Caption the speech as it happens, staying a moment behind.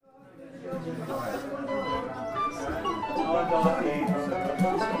Hello,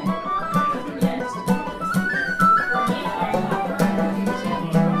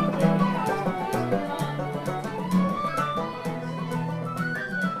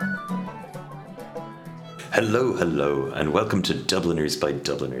 and welcome to Dubliners by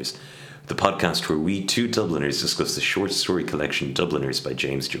Dubliners, the podcast where we two Dubliners discuss the short story collection Dubliners by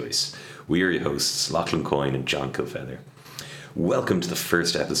James Joyce. We are your hosts, Lachlan Coyne and John Kilfeather. Welcome to the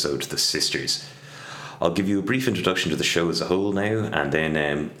first episode, The Sisters. I'll give you a brief introduction to the show as a whole now, and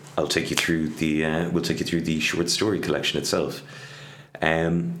then we'll take you through the short story collection itself.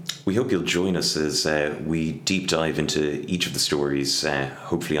 We hope you'll join us as we deep dive into each of the stories,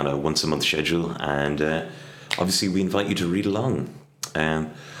 hopefully on a once-a-month schedule, and obviously we invite you to read along.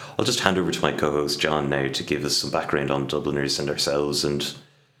 I'll just hand over to my co-host John now to give us some background on Dubliners and ourselves and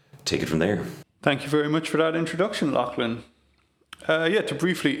take it from there. Thank you very much for that introduction, Lachlan. To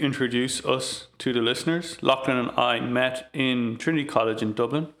briefly introduce us to the listeners, Lachlan and I met in Trinity College in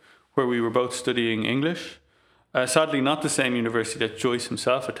Dublin, where we were both studying English. Sadly, not the same university that Joyce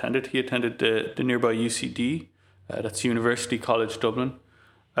himself attended. He attended the nearby UCD, that's University College Dublin.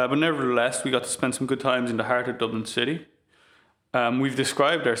 But nevertheless, we got to spend some good times in the heart of Dublin City. We've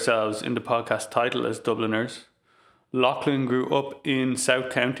described ourselves in the podcast title as Dubliners. Lachlan grew up in South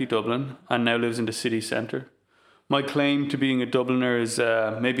County Dublin and now lives in the city centre. My claim to being a Dubliner is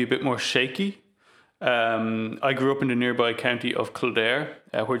maybe a bit more shaky. I grew up in the nearby county of Kildare,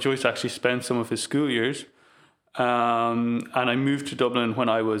 where Joyce actually spent some of his school years. And I moved to Dublin when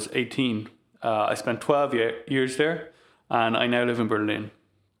I was 18. I spent 12 years there, and I now live in Berlin.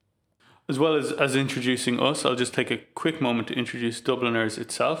 As well as introducing us, I'll just take a quick moment to introduce Dubliners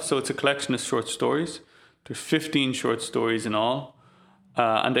itself. So it's a collection of short stories. There's 15 short stories in all,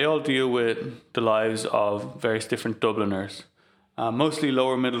 and they all deal with the lives of various different Dubliners. Mostly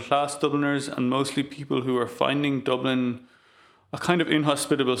lower middle class Dubliners, and mostly people who are finding Dublin a kind of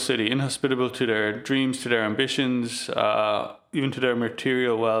inhospitable city, inhospitable to their dreams, to their ambitions, even to their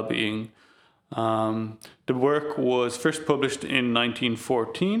material well-being. The work was first published in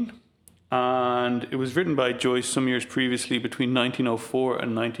 1914, and it was written by Joyce some years previously, between 1904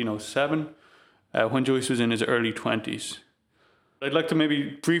 and 1907, when Joyce was in his early 20s. I'd like to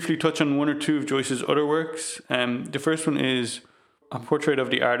maybe briefly touch on one or two of Joyce's other works. The first one is A Portrait of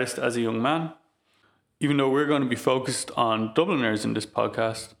the Artist as a Young Man. Even though we're going to be focused on Dubliners in this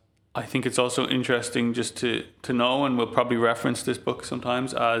podcast, I think it's also interesting just to know, and we'll probably reference this book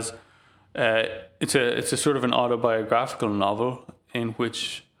sometimes, as it's a sort of an autobiographical novel in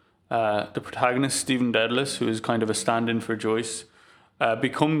which the protagonist, Stephen Dedalus, who is kind of a stand-in for Joyce,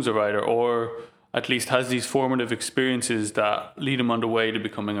 becomes a writer, or at least has these formative experiences that lead him on the way to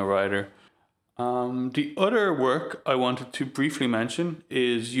becoming a writer. The other work I wanted to briefly mention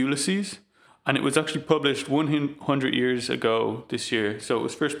is Ulysses, and it was actually published 100 years ago this year. So it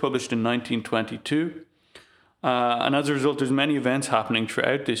was first published in 1922. And as a result, there's many events happening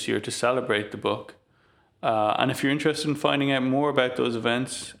throughout this year to celebrate the book. And if you're interested in finding out more about those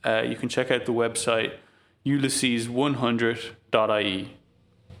events, you can check out the website ulysses100.ie.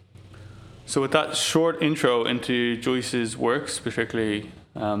 So with that short intro into Joyce's works, particularly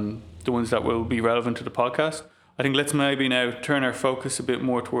the ones that will be relevant to the podcast, I think let's maybe now turn our focus a bit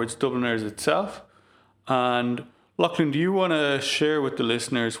more towards Dubliners itself. And Lachlan, do you want to share with the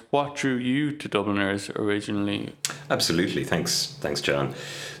listeners what drew you to Dubliners originally? Absolutely, thanks John.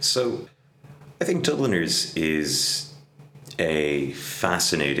 So I think Dubliners is a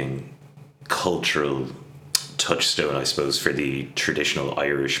fascinating cultural touchstone, I suppose, for the traditional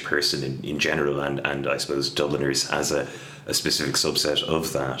Irish person in general, and I suppose Dubliners as a specific subset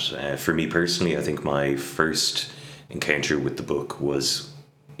of that. For me personally, I think my first encounter with the book was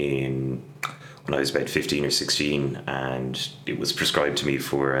when I was about 15 or 16, and it was prescribed to me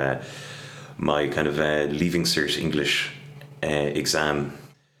for my kind of Leaving Cert English exam.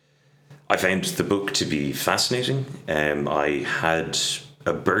 I found the book to be fascinating. I had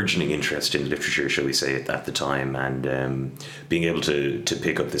a burgeoning interest in literature, shall we say, at the time, and being able to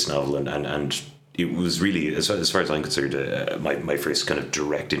pick up this novel and it was really, as far as I'm concerned, my first kind of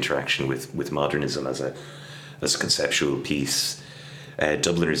direct interaction with modernism as a conceptual piece.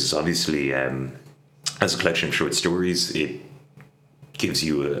 Dubliners is obviously, as a collection of short stories, it gives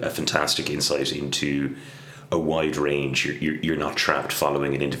you a fantastic insight into a wide range. You're not trapped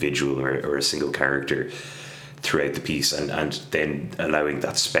following an individual or a single character throughout the piece, and then allowing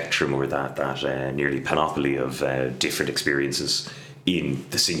that spectrum or that nearly panoply of different experiences in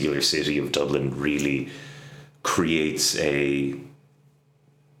the singular city of Dublin really creates an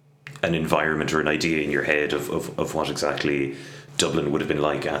environment or an idea in your head of what exactly Dublin would have been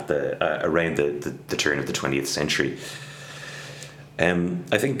like at the around the turn of the 20th century.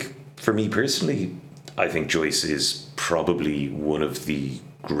 I think for me personally, I think Joyce is probably one of the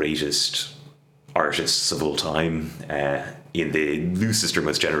greatest artists of all time, in the loosest or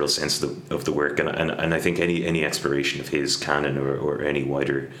most general sense of the work, and I think any exploration of his canon or any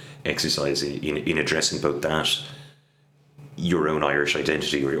wider exercise in addressing both that, your own Irish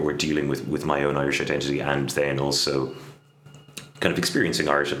identity, or dealing with my own Irish identity, and then also kind of experiencing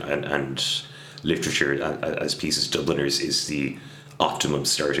art and literature as pieces of Dubliners, is the optimum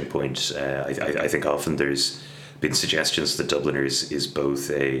starting point. I think often there's been suggestions that Dubliners is both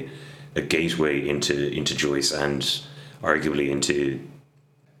a gateway into Joyce, and arguably into,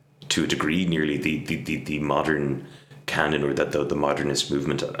 to a degree, nearly the modern canon, or that the modernist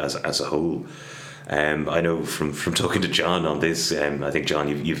movement as a whole. I know from talking to John on this, I think,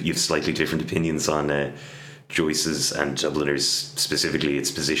 John, you've slightly different opinions on Joyce's and Dubliners, specifically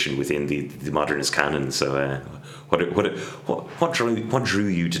its position within the modernist canon. So, what drew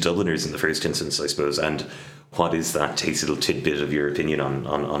you to Dubliners in the first instance, I suppose, and what is that tasty little tidbit of your opinion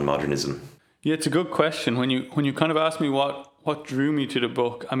on modernism? Yeah, it's a good question. When you kind of ask me what drew me to the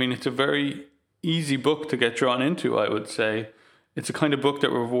book, I mean, it's a very easy book to get drawn into, I would say. It's a kind of book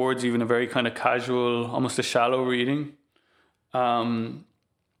that rewards even a very kind of casual, almost a shallow reading.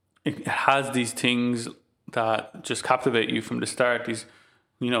 It has these things that just captivate you from the start. These,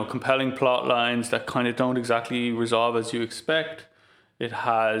 compelling plot lines that kind of don't exactly resolve as you expect. It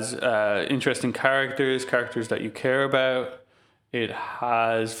has interesting characters that you care about. It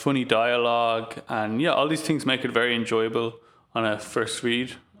has funny dialogue, and all these things make it very enjoyable on a first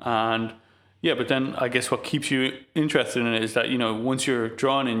read. And but then I guess what keeps you interested in it is that, once you're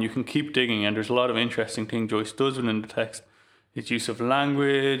drawn in, you can keep digging, and there's a lot of interesting things Joyce does within the text. Its use of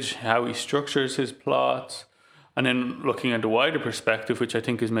language, how he structures his plots, and then looking at the wider perspective, which I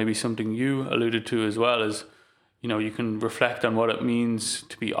think is maybe something you alluded to as well, is, you can reflect on what it means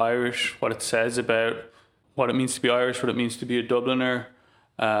to be Irish, what it says about what it means to be Irish, what it means to be a Dubliner,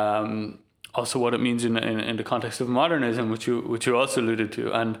 also what it means in the context of modernism, which you also alluded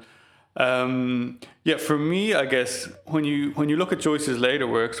to. And for me, I guess when you look at Joyce's later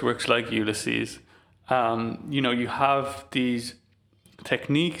works like Ulysses, you have these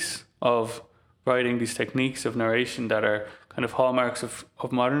techniques of writing, these techniques of narration that are kind of hallmarks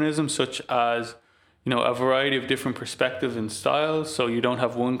of modernism, such as a variety of different perspectives and styles. So you don't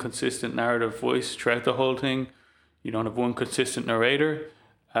have one consistent narrative voice throughout the whole thing. You don't have one consistent narrator,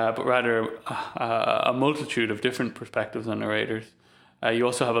 but rather a multitude of different perspectives and narrators. You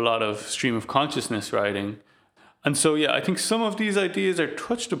also have a lot of stream of consciousness writing. And so, I think some of these ideas are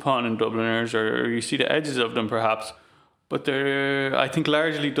touched upon in Dubliners, or you see the edges of them perhaps, but I think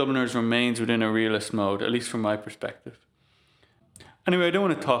largely Dubliners remains within a realist mode, at least from my perspective. Anyway, I don't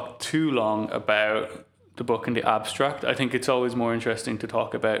want to talk too long about the book in the abstract. I think it's always more interesting to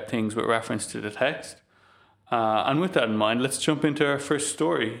talk about things with reference to the text. And with that in mind, let's jump into our first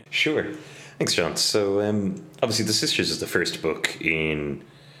story. Sure. Thanks, John. So, obviously, The Sisters is the first book in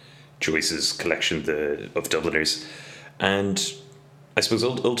Joyce's collection of Dubliners. And I suppose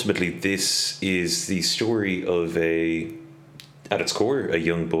ultimately this is the story of at its core, a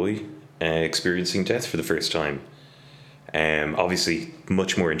young boy experiencing death for the first time. Obviously,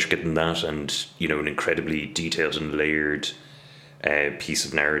 much more intricate than that, and an incredibly detailed and layered piece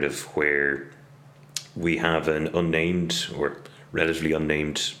of narrative where we have an unnamed or relatively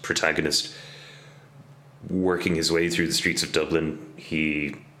unnamed protagonist working his way through the streets of Dublin.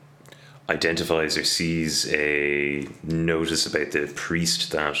 He identifies or sees a notice about the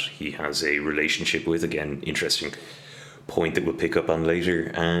priest that he has a relationship with. Again, interesting point that we'll pick up on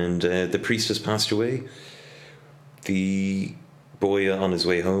later. And the priest has passed away. The boy on his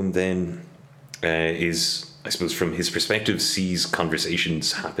way home then is, I suppose from his perspective, sees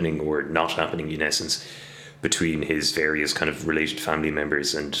conversations happening or not happening, in essence, between his various kind of related family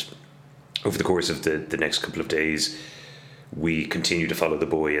members. And over the course of the next couple of days, we continue to follow the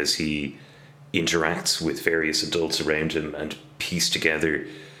boy as he interacts with various adults around him and piece together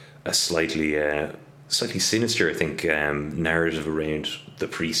a slightly sinister, I think, narrative around the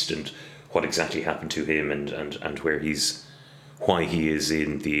priest and what exactly happened to him and why he is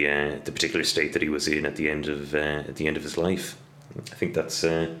in the particular state that he was in at the end of his life. I think that's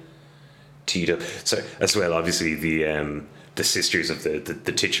teed up. So as well, obviously the sisters of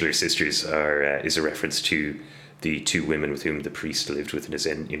the titular sisters is a reference to the two women with whom the priest lived with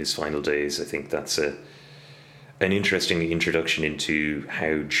in his final days. I think that's an interesting introduction into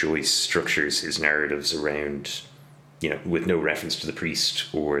how Joyce structures his narratives around, with no reference to the priest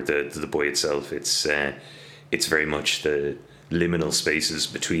or the boy itself. It's very much the liminal spaces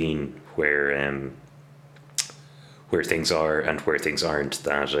between where things are and where things aren't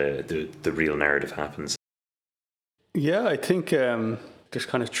that the real narrative happens. Yeah, I think there's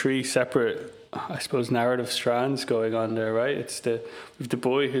kind of three separate, I suppose, narrative strands going on there, right? It's we've the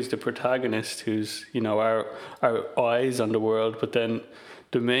boy who's the protagonist, who's, you know, our eyes on the world, but then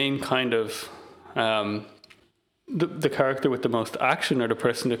the main kind of the character with the most action, or the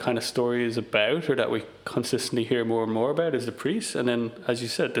person the kind of story is about, or that we consistently hear more and more about, is the priest. And then, as you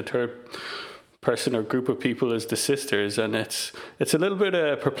said, the third person or group of people is the sisters. And it's a little bit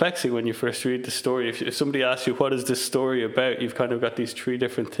perplexing when you first read the story. If somebody asks you, what is this story about, you've kind of got these three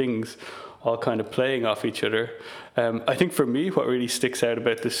different things all kind of playing off each other. I think for me, what really sticks out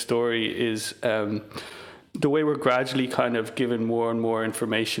about this story is the way we're gradually kind of given more and more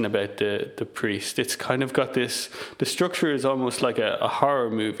information about the priest. It's kind of got this, the structure is almost like a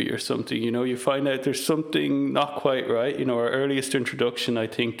horror movie or something. You know, you find out there's something not quite right. You know, our earliest introduction, I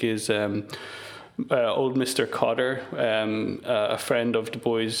think, is old Mr. Cotter, a friend of the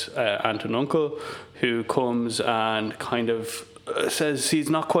boy's aunt and uncle, who comes and kind of says he's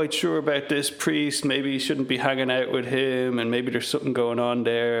not quite sure about this priest, maybe he shouldn't be hanging out with him, and maybe there's something going on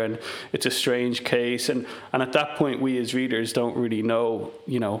there, and it's a strange case. And at that point, we as readers don't really know,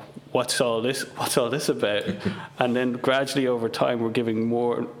 you know, what's all this about. And then gradually over time, we're giving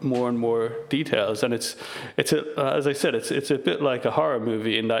more and more details. And it's as I said, it's a bit like a horror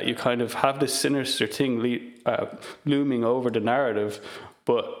movie, in that you kind of have this sinister thing looming over the narrative.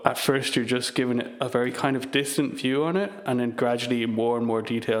 But at first, you're just given it a very kind of distant view on it, and then gradually more and more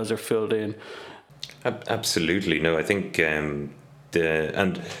details are filled in. Absolutely, no. I think and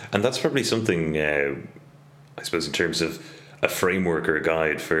that's probably something, I suppose, in terms of a framework or a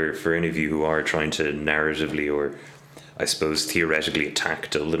guide for any of you who are trying to narratively, or I suppose theoretically, attack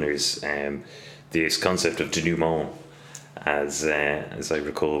Dubliners. This concept of denouement, as I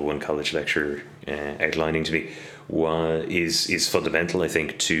recall one college lecturer outlining to me, is fundamental, I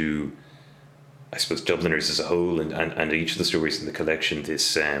think, to, I suppose, Dubliners as a whole, and each of the stories in the collection.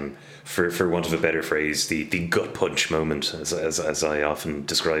 This, for want of a better phrase, the gut punch moment, as I often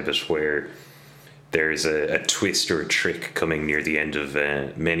describe it, where there's a twist or a trick coming near the end of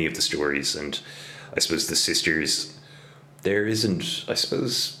many of the stories. And I suppose the sisters, there isn't, I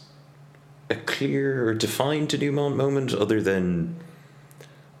suppose, a clear or defined denouement moment, other than,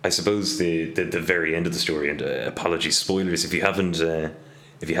 I suppose, the very end of the story. And apologies, spoilers, if you haven't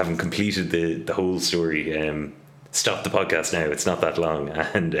completed the whole story, stop the podcast now. It's not that long,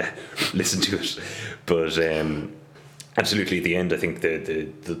 and listen to it. But absolutely, at the end, I think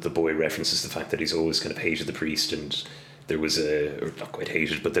the boy references the fact that he's always kind of hated the priest, and there was or not quite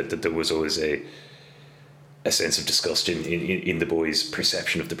hated, but that there was always a sense of disgust in the boy's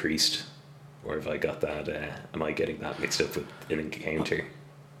perception of the priest. Or have I got that? Am I getting that mixed up with an encounter?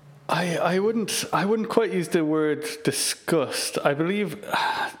 I wouldn't quite use the word disgust. I believe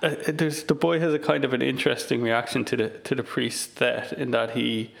the boy has a kind of an interesting reaction to the priest, that in that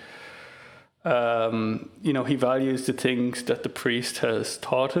he, you know, he values the things that the priest has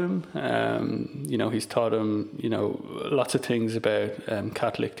taught him. You know, he's taught him, you know, lots of things about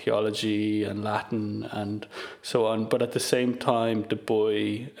Catholic theology and Latin and so on. But at the same time, the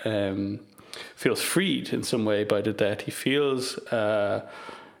boy feels freed in some way by the death. He feels,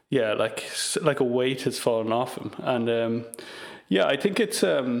 like a weight has fallen off him. And I think it's,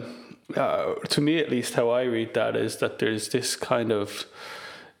 to me at least, how I read that is that there's this kind of,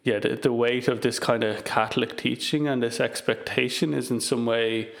 the weight of this kind of Catholic teaching and this expectation is in some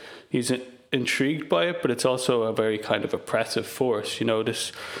way, he's intrigued by it, but it's also a very kind of oppressive force. You know,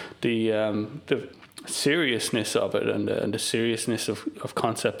 the seriousness of it, and the seriousness of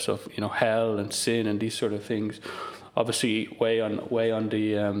concepts of, you know, hell and sin and these sort of things obviously weigh on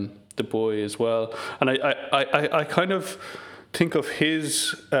the boy as well. And I kind of think of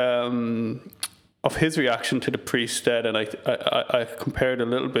his reaction to the priest's death, and I compared a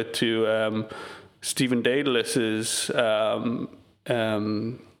little bit to Stephen Daedelus's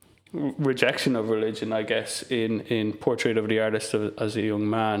rejection of religion, I guess, in Portrait of the Artist as a Young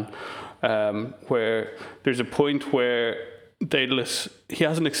Man, where there's a point where Daedalus, he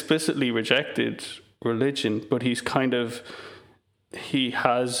hasn't explicitly rejected religion, but he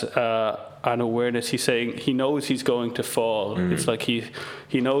has an awareness. He's saying he knows he's going to fall. It's like he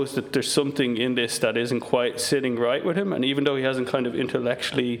knows that there's something in this that isn't quite sitting right with him, and even though he hasn't kind of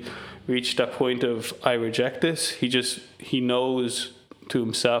intellectually reached that point of I reject this, he knows to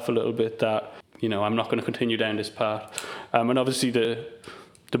himself a little bit that, you know, I'm not going to continue down this path. And obviously the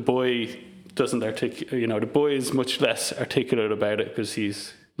boy doesn't articulate, you know, the boy is much less articulate about it because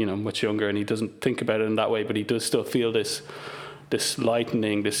he's, you know, much younger, and he doesn't think about it in that way, but he does still feel this this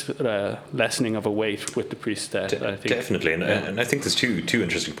lightening, this lessening of a weight with the priestess. I think. Definitely, and I think there's two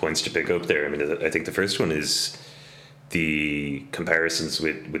interesting points to pick up there. I mean, I think the first one is the comparisons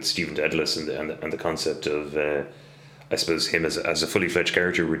with Stephen Dedalus and the concept of I suppose him as a fully fledged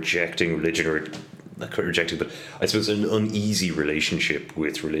character rejecting religion, or not quite rejecting, but I suppose an uneasy relationship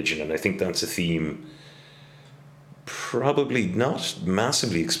with religion, and I think that's a theme probably not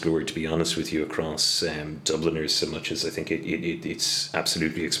massively explored, to be honest with you, across Dubliners so much as I think it's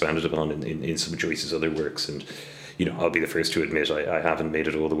absolutely expanded upon in some of Joyce's other works. And I'll be the first to admit I haven't made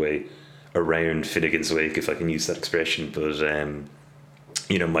it all the way around Finnegan's Wake, if I can use that expression, but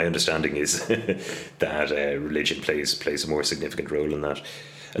my understanding is that religion plays a more significant role in that.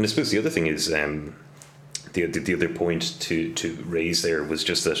 And I suppose the other thing is the other point to raise there was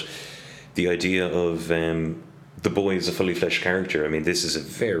just that the idea of the boy is a fully fleshed character. I mean, this is a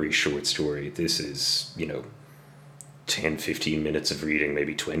very short story. This is 10, 15 minutes of reading,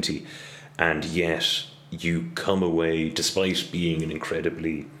 maybe 20, and yet you come away, despite being an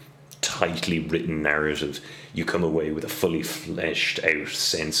incredibly tightly written narrative, you come away with a fully fleshed out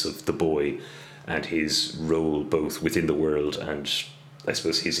sense of the boy and his role both within the world and I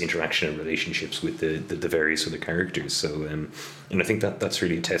suppose his interaction and relationships with the various other characters. So and I think that's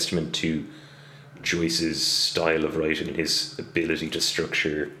really a testament to Joyce's style of writing and his ability to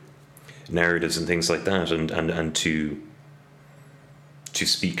structure narratives and things like that, and to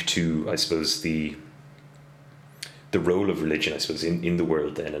speak to, I suppose, the role of religion, I suppose, in the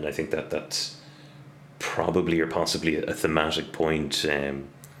world then. And I think that's probably or possibly a thematic point.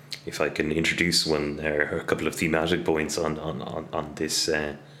 If I can introduce one or a couple of thematic points on this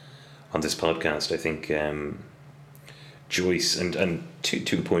podcast, I think Joyce, and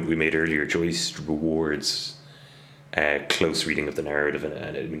to a point we made earlier, Joyce rewards close reading of the narrative and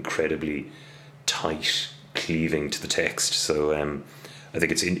an incredibly tight cleaving to the text. So I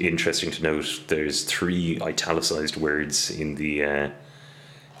think it's interesting to note there's 3 italicized words in the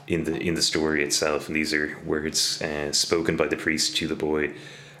story itself, and these are words spoken by the priest to the boy: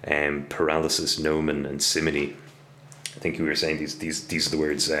 paralysis, nomen, and simony. I think we were saying these are the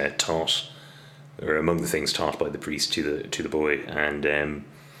words taught, or among the things taught by the priest to the boy, and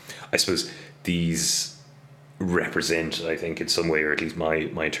I suppose these represent, I think in some way, or at least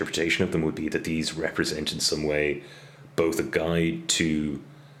my interpretation of them would be that these represent in some way both a guide to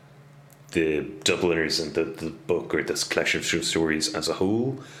the Dubliners and the book or this collection of short stories as a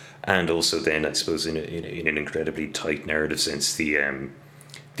whole, and also then I suppose in an incredibly tight narrative sense the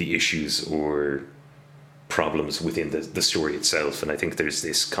issues or problems within the story itself. And I think there's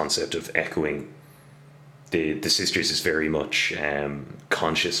this concept of echoing. The Sisters is very much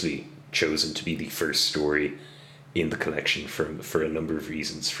consciously chosen to be the first story in the collection for a number of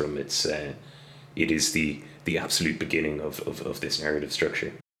reasons. From its it is the absolute beginning of this narrative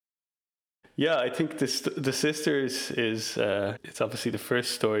structure. Yeah, I think the Sisters is it's obviously the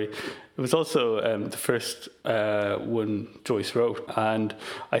first story. It was also the first one Joyce wrote, and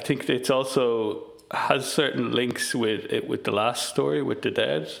I think it's also has certain links with the last story, with the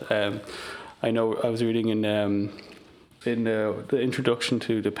Dead. I know I was reading in the introduction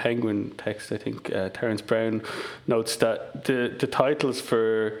to the Penguin text, I think Terence Brown notes that the titles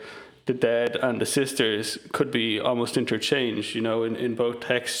for the Dead and the Sisters could be almost interchanged. In both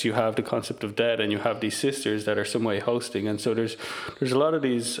texts you have the concept of dead and you have these sisters that are some way hosting, and so there's a lot of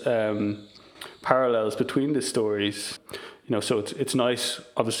these parallels between the stories. So it's nice,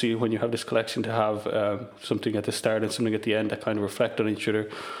 obviously, when you have this collection to have something at the start and something at the end that kind of reflect on each other.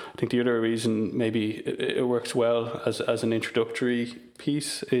 I think the other reason maybe it works well as an introductory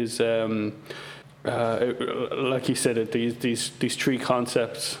piece is, like you said, these 3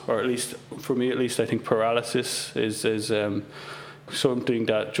 concepts, or at least for me, I think paralysis is something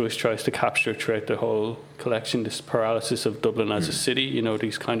that Joyce tries to capture throughout the whole collection. This paralysis of Dublin as a city.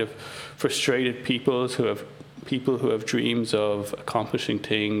 These kind of frustrated people who have dreams of accomplishing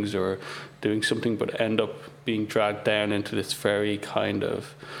things or doing something, but end up being dragged down into this very kind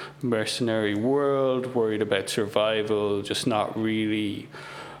of mercenary world, worried about survival, just not really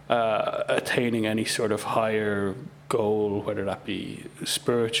attaining any sort of higher goal, whether that be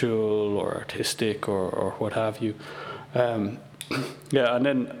spiritual or artistic or what have you. And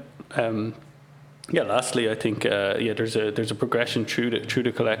then lastly, I think there's a progression through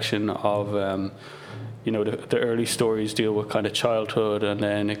the collection of the early stories deal with kind of childhood, and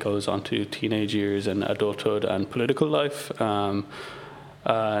then it goes on to teenage years and adulthood and political life. But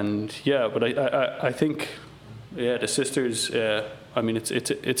I think the Sisters.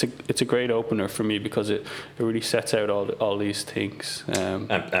 It's a great opener for me because it really sets out all these things.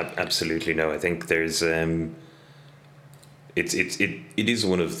 Absolutely, no. I think there's it is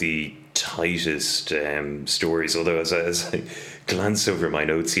one of the tightest stories. Although as I glance over my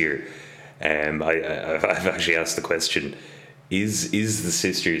notes here, I've actually asked the question: Is the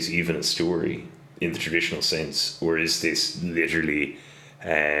Sisters even a story in the traditional sense, or is this literally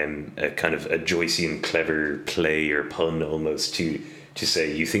a kind of a Joycean clever play or pun almost to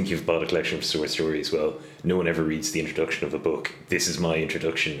say, you think you've bought a collection of short stories? Well, no one ever reads the introduction of a book. This is my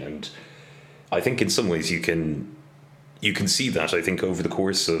introduction, and I think in some ways you can see that. I think over the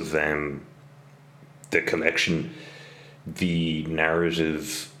course of the collection, the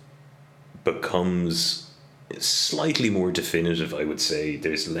narrative becomes slightly more definitive, I would say.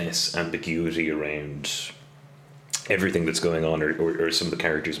 There's less ambiguity around everything that's going on, or some of the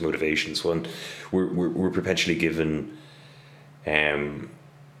characters' motivations. We're perpetually given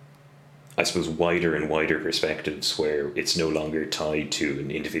I suppose wider and wider perspectives where it's no longer tied to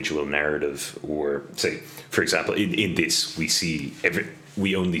an individual narrative, or say, for example, in this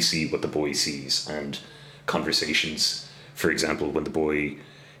we only see what the boy sees, and conversations, for example, when the boy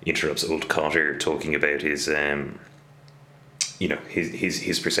interrupts old Cotter talking about his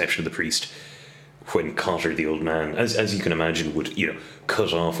his perception of the priest, when Cotter, the old man, as you can imagine, would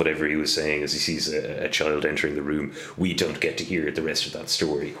cut off whatever he was saying as he sees a child entering the room, we don't get to hear the rest of that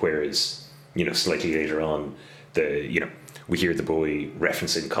story. Whereas, slightly later on, we hear the boy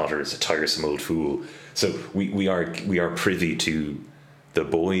referencing Cotter as a tiresome old fool. So we are privy to the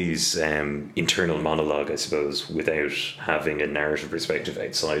boy's internal monologue, I suppose, without having a narrative perspective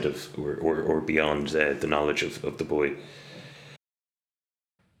outside of or beyond the knowledge of the boy.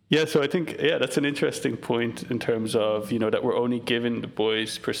 Yeah, so I think, that's an interesting point in terms of, that we're only given the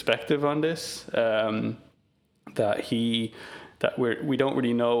boy's perspective on this, that we don't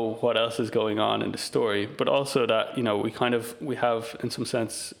really know what else is going on in the story, but also that, we have, in some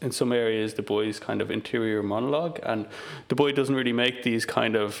sense, in some areas, the boy's kind of interior monologue, and the boy doesn't really make these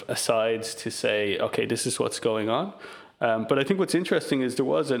kind of asides to say, okay, this is what's going on. But I think what's interesting is there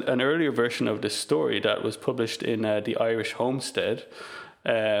was an earlier version of this story that was published in the Irish Homestead.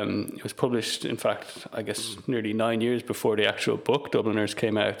 It was published, in fact, I guess nearly 9 years before the actual book Dubliners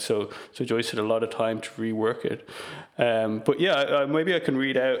came out. So Joyce had a lot of time to rework it. But maybe I can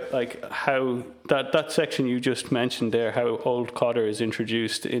read out like how that section you just mentioned there, how old Cotter is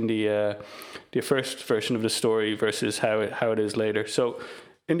introduced in the first version of the story versus how it is later. So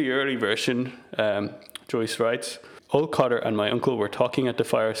in the early version, Joyce writes, "Old Cotter and my uncle were talking at the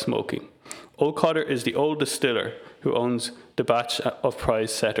fire smoking. Old Cotter is the old distiller who owns the batch of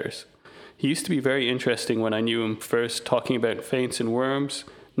prize setters. He used to be very interesting when I knew him first, talking about feints and worms.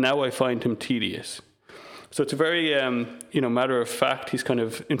 Now I find him tedious." So it's a very, matter of fact. He's kind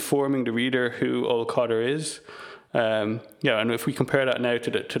of informing the reader who Old Cotter is. And if we compare that now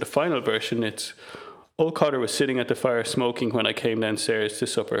to the final version, it's, "Old Cotter was sitting at the fire smoking when I came downstairs to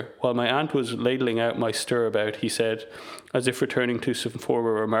supper. While my aunt was ladling out my stirabout, he said, as if returning to some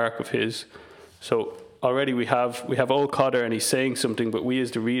former remark of his." So already we have Old Cotter and he's saying something, but we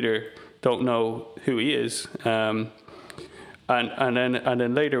as the reader don't know who he is. And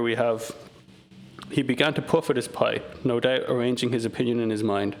then later we have, "He began to puff at his pipe, no doubt arranging his opinion in his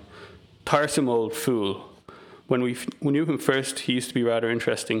mind. Tiresome old fool. When we knew him first, he used to be rather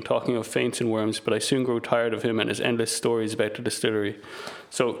interesting, talking of feints and worms, but I soon grew tired of him and his endless stories about the distillery."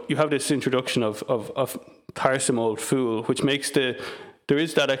 So you have this introduction of tiresome old fool, which makes there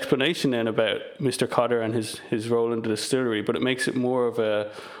is that explanation then about Mr. Cotter and his role in the distillery, but it makes it more of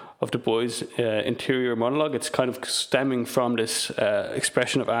the boy's interior monologue. It's kind of stemming from this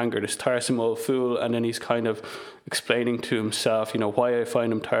expression of anger, this tiresome old fool, and then he's kind of explaining to himself, why I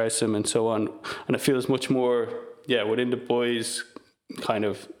find him tiresome and so on. And it feels much more, within the boy's kind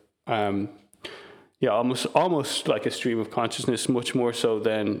of, almost like a stream of consciousness, much more so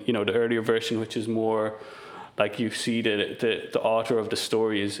than, the earlier version, which is more like you see the author of the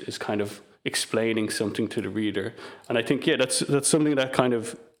story is kind of explaining something to the reader. And I think, that's something that kind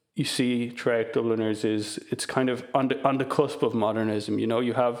of you see throughout Dubliners is it's kind of on the cusp of modernism.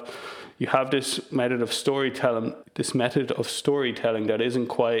 You have this method of storytelling that isn't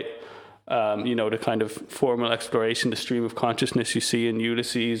quite the kind of formal exploration, the stream of consciousness you see in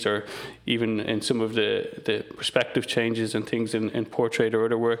Ulysses, or even in some of the perspective changes and things in Portrait or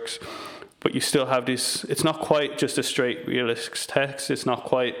other works. But you still have this, it's not quite just a straight realist text. It's not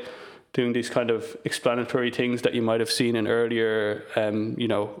quite doing these kind of explanatory things that you might have seen in earlier,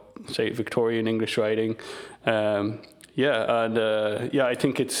 say Victorian English writing. I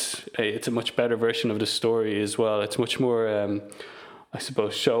think it's a much better version of the story as well. It's much more, I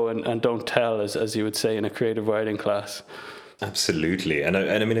suppose, show and don't tell, as you would say in a creative writing class. Absolutely, and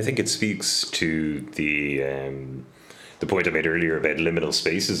I mean, I think it speaks to the point I made earlier about liminal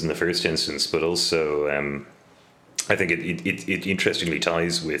spaces in the first instance, but also I think it interestingly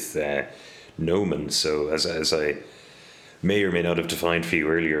ties with nomen. So as I may or may not have defined for you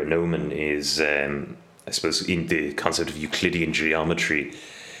earlier, nomen is, I suppose, in the concept of Euclidean geometry,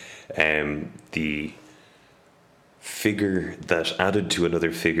 the figure that added to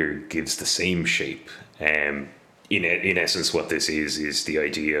another figure gives the same shape. In essence, what this is the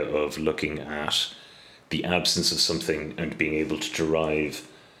idea of looking at the absence of something and being able to derive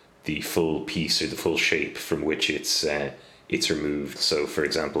the full piece or the full shape from which it's removed. So, for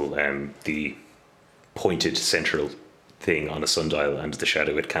example, the pointed central thing on a sundial and the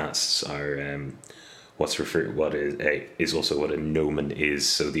shadow it casts are what is also what a nomen is.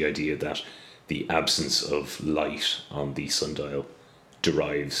 So the idea that the absence of light on the sundial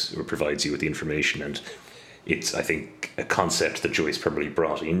derives or provides you with the information, and it's, I think, a concept that Joyce probably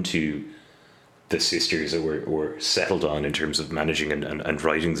brought into the sisters, or settled on in terms of managing and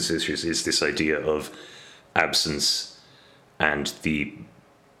writing the sisters, is this idea of absence and the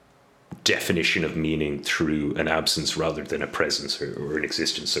definition of meaning through an absence rather than a presence or an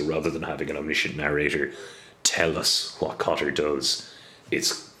existence. So rather than having an omniscient narrator tell us what Cotter does,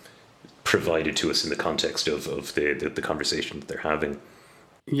 it's provided to us in the context of the conversation that they're having.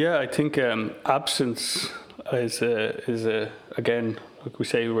 Yeah, I think absence is a again, like we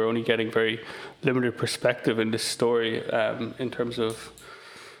say, we're only getting very limited perspective in this story in terms of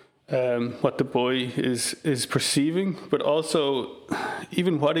what the boy is perceiving, but also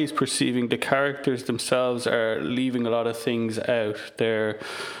even what he's perceiving, the characters themselves are leaving a lot of things out. They're,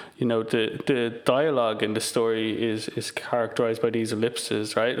 the dialogue in the story is characterized by these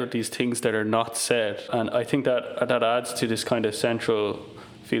ellipses, right, or these things that are not said, and I think that adds to this kind of central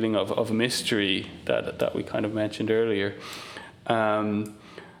feeling of mystery that we kind of mentioned earlier. And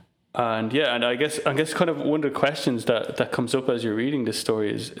I guess kind of one of the questions that comes up as you're reading this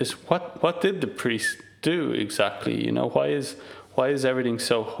story is what did the priest do exactly? Why is everything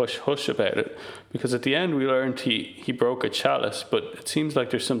so hush hush about it? Because at the end we learned he broke a chalice, but it seems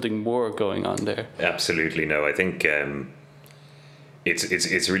like there's something more going on there. Absolutely, no. I think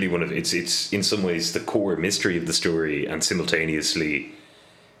it's really it's in some ways the core mystery of the story, and simultaneously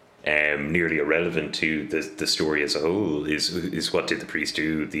nearly irrelevant to the story as a whole, is what did the priest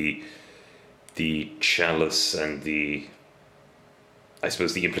do? The chalice and I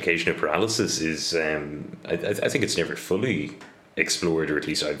suppose the implication of paralysis is I think it's never fully explored, or at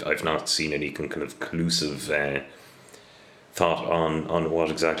least I've not seen any kind of conclusive thought on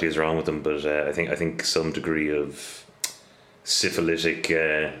what exactly is wrong with them. But I think some degree of syphilitic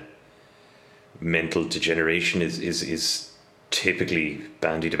mental degeneration is typically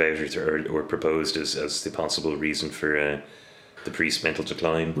bandied about or proposed as the possible reason for the priest's mental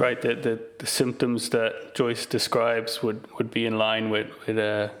decline. Right, the symptoms that Joyce describes would be in line with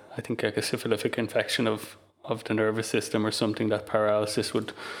I think like a syphilitic infection of the nervous system or something. That paralysis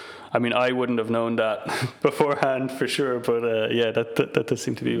would, I mean, I wouldn't have known that beforehand for sure, but that does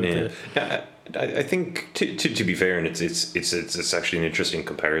seem to be with I think to be fair, and it's actually an interesting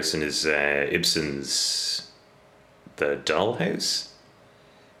comparison, is Ibsen's The Dollhouse.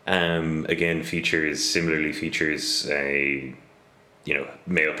 Again, similarly features a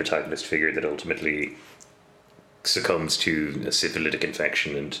male protagonist figure that ultimately succumbs to a syphilitic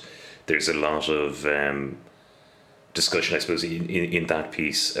infection, and there's a lot of discussion, I suppose, in that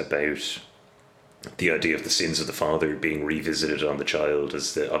piece about the idea of the sins of the father being revisited on the child,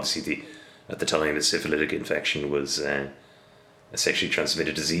 as at the time the syphilitic infection was a sexually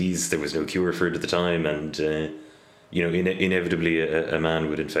transmitted disease. There was no cure for it at the time, and inevitably a man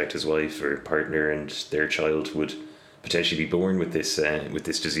would infect his wife or partner, and their child would potentially be born with this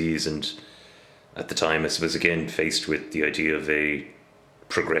disease. And at the time, I suppose, again, faced with the idea of a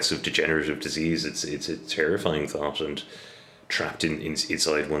progressive degenerative disease, it's a terrifying thought, and trapped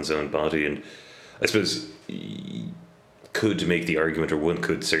inside one's own body. And I suppose could make the argument, or one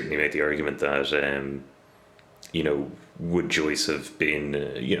could certainly make the argument that would Joyce have been,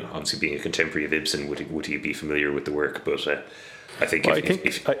 obviously being a contemporary of Ibsen, would he be familiar with the work? But I think I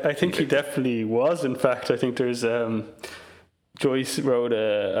think he definitely was. In fact, I think there's Joyce wrote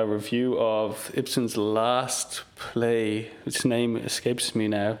a review of Ibsen's last play, its name escapes me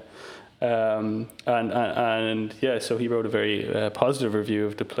now, so he wrote a very positive review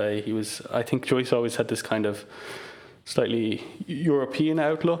of the play. I think Joyce always had this kind of slightly European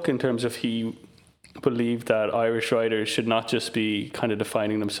outlook, in terms of he believed that Irish writers should not just be kind of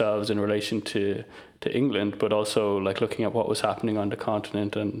defining themselves in relation to England, but also like looking at what was happening on the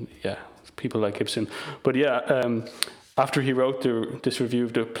continent, and people like Ibsen. But after he wrote this review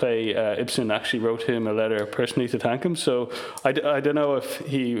of the play, Ibsen actually wrote him a letter personally to thank him. So I don't know if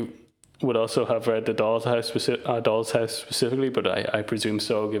he would also have read the Doll's House specifically, but I presume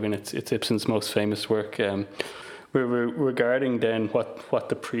so, given it's Ibsen's most famous work. Regarding then what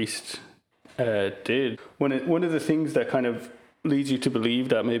the priest did, one of the things that kind of leads you to believe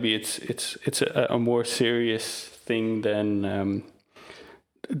that maybe it's a more serious thing than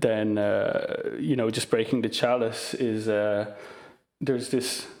just breaking the chalice is there's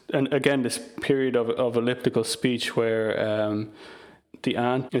this, and again, this period of elliptical speech where the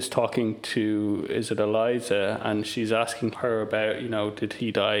aunt is talking to, is it Eliza, and she's asking her about, did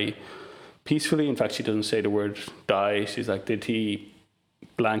he die peacefully? In fact, she doesn't say the word die. She's like, did he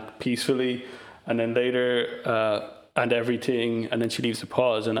blank peacefully? And then later, and everything, and then she leaves a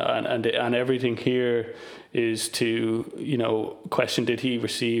pause, and everything here is to question, did he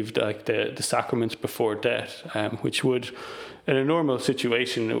receive like the sacraments before death, which would, in a normal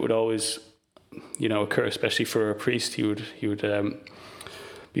situation, it would always occur, especially for a priest. He would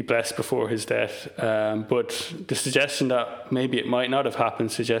be blessed before his death, but the suggestion that maybe it might not have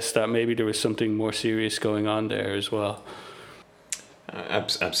happened suggests that maybe there was something more serious going on there as well.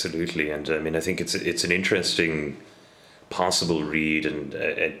 Absolutely, and I mean, I think it's an interesting possible read, and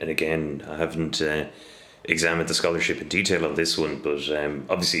again, I haven't examined the scholarship in detail on this one, but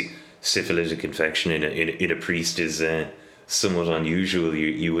obviously syphilitic infection in a priest is somewhat unusual.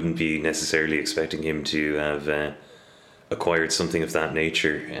 You wouldn't be necessarily expecting him to have acquired something of that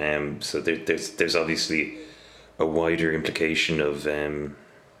nature. So there's obviously a wider implication of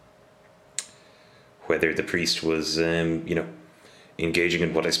whether the priest was engaging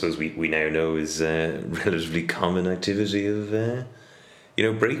in what I suppose we now know is a relatively common activity of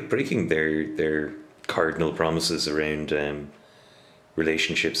breaking their cardinal promises around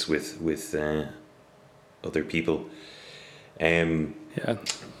relationships with other people. Yeah.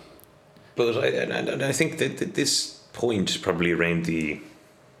 But I think that this point probably around the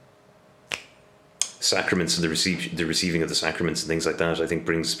sacraments and the receiving of the sacraments and things like that, I think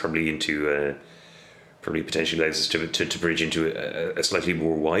brings probably into probably potentially allows us to bridge into a slightly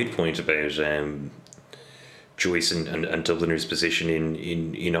more wide point about Joyce and Dubliner's position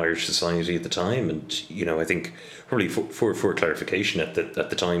in Irish society at the time. And I think probably for clarification, at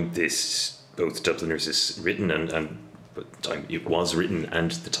the time this both Dubliners is written and the time it was written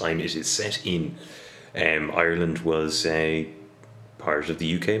and the time it is set in, Ireland was a part of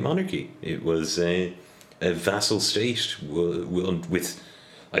the UK monarchy. It was a vassal state with,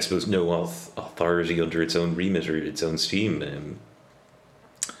 I suppose, no authority under its own remit or its own steam,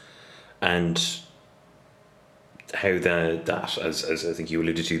 and how that as I think you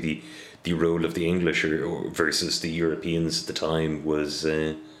alluded to, the role of the English or versus the Europeans at the time was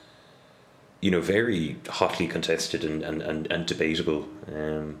very hotly contested and debatable.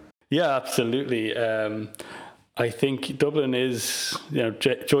 Yeah, absolutely. I think Dublin is,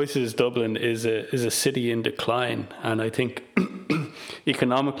 Joyce's Dublin is a city in decline, and I think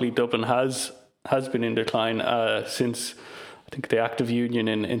economically Dublin has been in decline since, I think, the Act of Union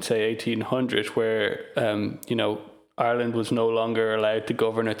in say 1800, where Ireland was no longer allowed to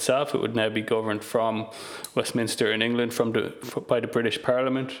govern itself. It would now be governed from Westminster in England by the British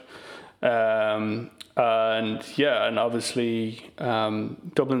Parliament. And obviously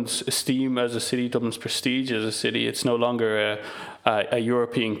Dublin's esteem as a city, Dublin's prestige as a city, it's no longer a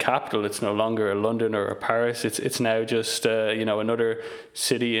European capital. It's no longer a London or a Paris. It's now just another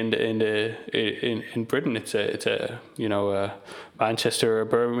city in Britain. It's a Manchester or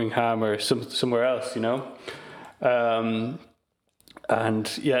Birmingham or somewhere else. And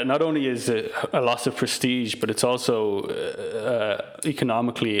not only is it a loss of prestige, but it's also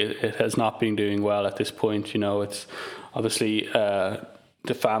economically it has not been doing well at this point. It's obviously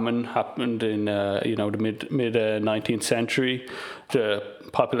the famine happened in the mid 19th century. The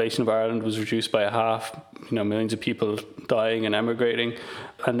population of Ireland was reduced by a half. Millions of people dying and emigrating,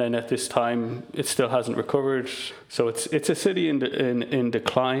 and then at this time it still hasn't recovered. So it's a city in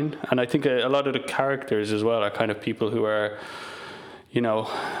decline, and I think a lot of the characters as well are kind of people who are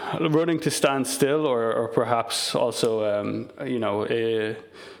running to stand still, or perhaps also,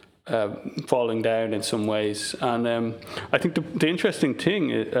 falling down in some ways. And I think the interesting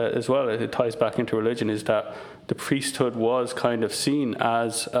thing as well, it ties back into religion, is that the priesthood was kind of seen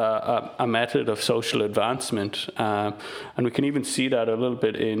as a method of social advancement. And we can even see that a little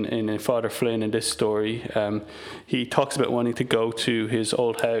bit in Father Flynn in this story. He talks about wanting to go to his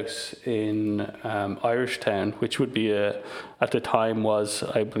old house in Irishtown, which would be at the time was,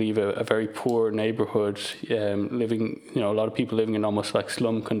 I believe, a very poor neighborhood, living, a lot of people living in almost like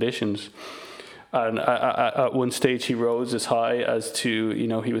slum conditions. And at one stage, he rose as high as to,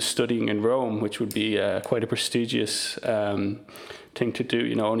 he was studying in Rome, which would be quite a prestigious thing to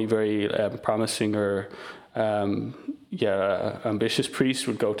do. Only very promising or ambitious priests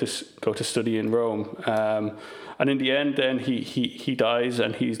would go to study in Rome. And in the end, then he dies,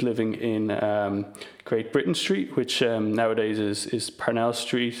 and he's living in Great Britain Street, which nowadays is Parnell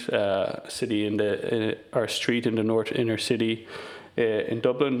Street, street in the north inner city in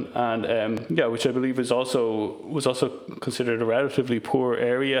Dublin, and which I believe was also considered a relatively poor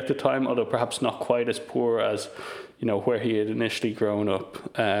area at the time, although perhaps not quite as poor as where he had initially grown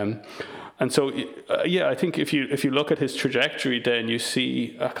up. And so, I think if you look at his trajectory, then you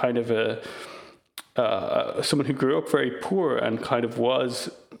see a kind of someone who grew up very poor and kind of was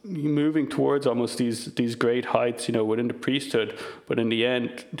moving towards almost these great heights, within the priesthood, but in the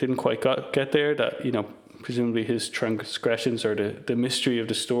end didn't quite get there. That presumably his transgressions or the mystery of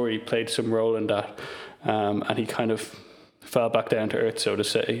the story played some role in that, and he kind of fell back down to earth, so to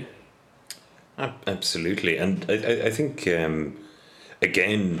say. Absolutely, and I think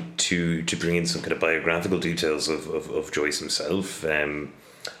again to bring in some kind of biographical details of Joyce himself.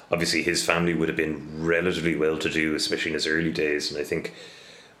 Obviously, his family would have been relatively well-to-do, especially in his early days, and I think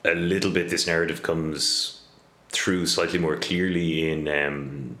a little bit this narrative comes through slightly more clearly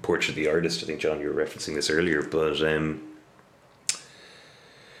in Portrait of the Artist. I think, John, you were referencing this earlier, but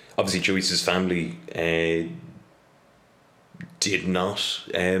obviously Joyce's family did not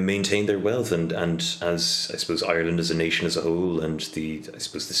maintain their wealth, and as I suppose Ireland as a nation as a whole, and the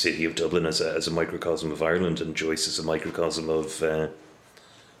city of Dublin as a microcosm of Ireland, and Joyce as a microcosm of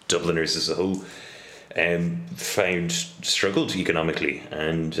Dubliners as a whole, struggled economically,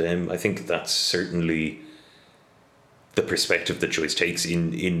 and I think that's certainly the perspective that Joyce takes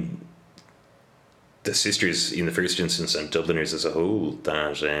in the sisters in the first instance and Dubliners as a whole,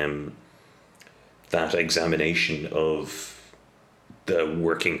 that examination of the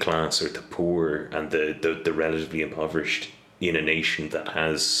working class or the poor and the relatively impoverished in a nation that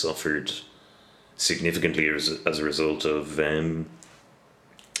has suffered significantly as a result of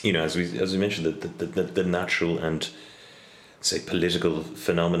as we mentioned, the natural and say political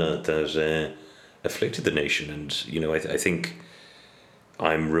phenomena that afflicted the nation. And I think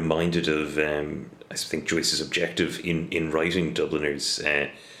I'm reminded of I think Joyce's objective in writing Dubliners,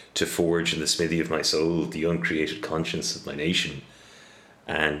 to forge in the smithy of my soul the uncreated conscience of my nation.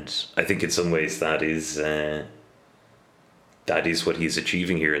 And I think in some ways that is what he's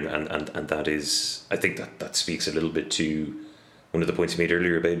achieving here, and that is, I think that speaks a little bit to one of the points you made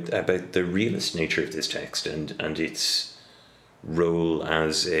earlier about the realist nature of this text and its role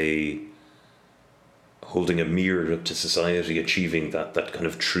as holding a mirror up to society, achieving that kind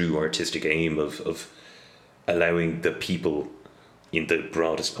of true artistic aim of allowing the people, in the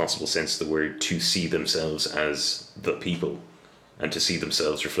broadest possible sense of the word, to see themselves as the people, and to see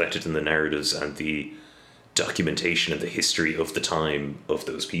themselves reflected in the narratives and the documentation and the history of the time of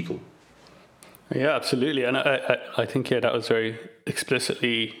those people. Yeah, absolutely, and I think that was very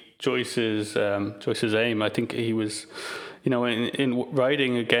explicitly Joyce's aim. I think he was, in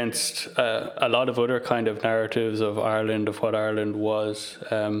writing against a lot of other kind of narratives of Ireland, of what Ireland was,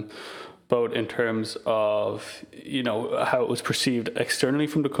 both in terms of how it was perceived externally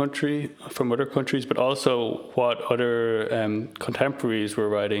from the country, from other countries, but also what other contemporaries were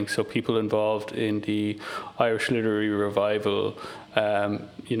writing. So people involved in the Irish literary revival,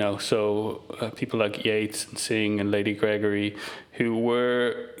 people like Yeats and Synge and Lady Gregory, who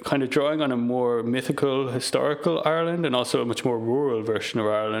were kind of drawing on a more mythical, historical Ireland and also a much more rural version of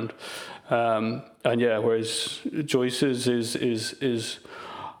Ireland. Whereas Joyce's is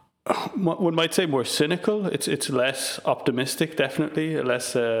one might say more cynical. It's less optimistic, definitely,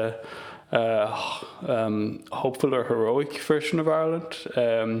 less hopeful or heroic version of Ireland.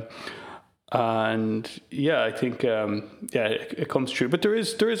 I think it comes true. But there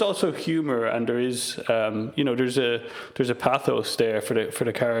is also humor, and there is there's a pathos there for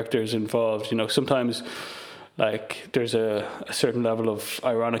the characters involved. Sometimes, like, there's a certain level of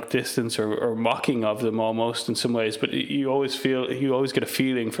ironic distance or mocking of them almost in some ways, but you always get a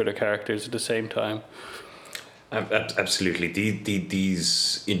feeling for the characters at the same time. Absolutely.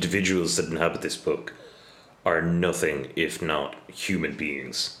 These individuals that inhabit this book are nothing if not human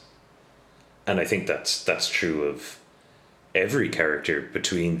beings. And I think that's true of every character,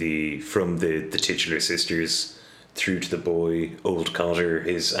 from the titular sisters through to the boy, old Cotter,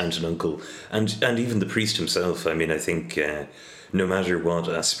 his aunt and uncle, and even the priest himself. I mean, I think no matter what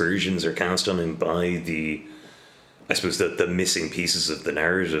aspersions are cast on him by the missing pieces of the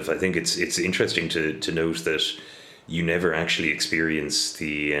narrative, I think it's interesting to note that you never actually experience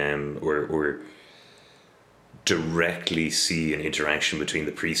the or directly see an interaction between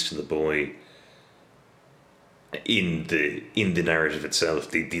the priest and the boy in the narrative itself.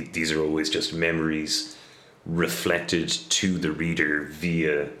 These are always just memories reflected to the reader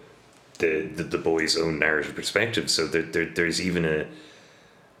via the boy's own narrative perspective. So there's even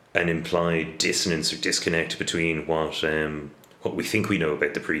an implied dissonance or disconnect between what we think we know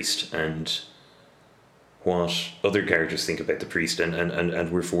about the priest and what other characters think about the priest,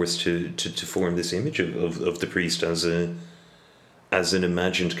 and we're forced to form this image of the priest as an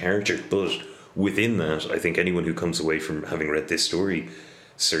imagined character. But within that, I think anyone who comes away from having read this story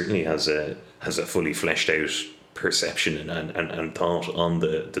certainly has a fully fleshed out perception and thought on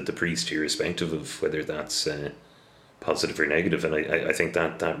the priest, irrespective of whether that's positive or negative. And I think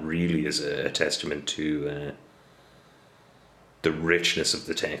that really is a testament to the richness of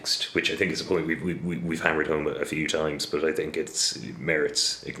the text, which I think is a point we've hammered home a few times, but I think it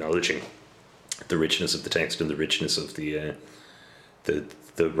merits acknowledging the richness of the text and the richness of the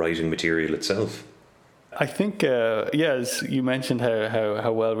writing material itself. I think, as you mentioned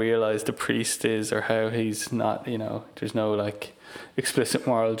how well realized the priest is, or how he's not, there's no like explicit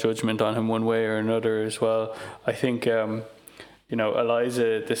moral judgment on him one way or another as well. I think,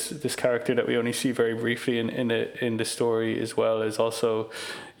 Eliza, this character that we only see very briefly in the story as well, is also,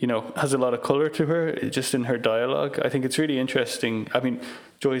 has a lot of color to her just in her dialogue. I think it's really interesting. I mean,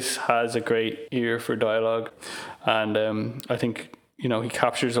 Joyce has a great ear for dialogue, and I think, he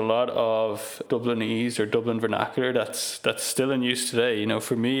captures a lot of Dublinese or Dublin vernacular that's still in use today.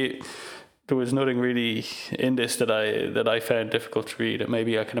 For me, there was nothing really in this that I found difficult to read.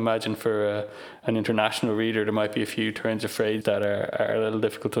 Maybe I can imagine for an international reader there might be a few turns of phrase that are a little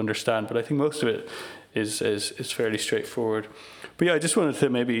difficult to understand, but I think most of it is fairly straightforward. But yeah, I just wanted to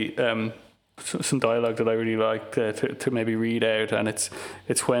maybe some dialogue that I really liked to maybe read out, and it's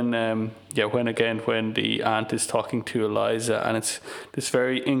when the aunt is talking to Eliza, and it's this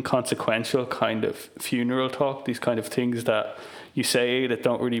very inconsequential kind of funeral talk, these kind of things that you say that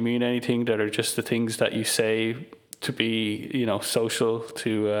don't really mean anything, that are just the things that you say to be, social,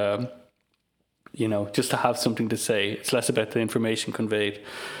 to, just to have something to say. It's less about the information conveyed.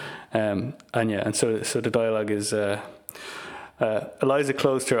 So the dialogue is, Eliza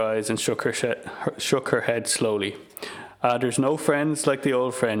closed her eyes and shook her head slowly. There's no friends like the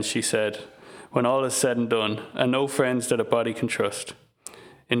old friends, she said, when all is said and done, and no friends that a body can trust.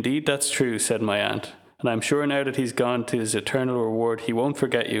 Indeed, that's true, said my aunt. And I'm sure now that he's gone to his eternal reward, he won't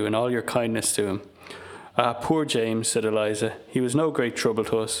forget you and all your kindness to him. Ah, poor James, said Eliza. He was no great trouble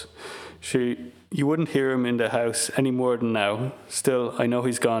to us. You wouldn't hear him in the house any more than now. Still, I know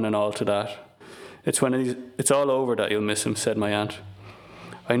he's gone and all to that. It's when it's all over that you'll miss him, said my aunt.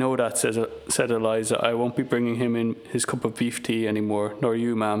 I know that, said Eliza. I won't be bringing him in his cup of beef tea any more, nor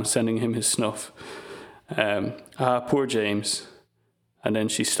you, ma'am, sending him his snuff. Poor James. And then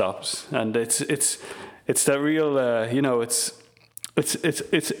she stops. And it's that real,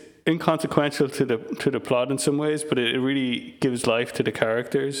 it's inconsequential to the plot in some ways, but it really gives life to the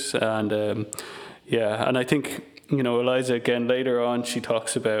characters. And and I think, Eliza again later on, she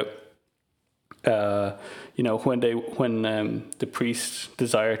talks about, when the priest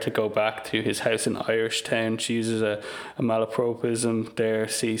desire to go back to his house in Irish Town, she uses a malapropism there,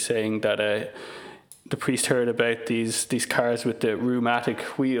 saying that the priest heard about these cars with the rheumatic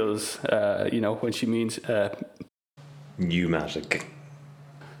wheels, when she means pneumatic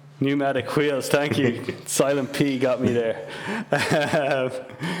wheels. Thank you. Silent P got me there.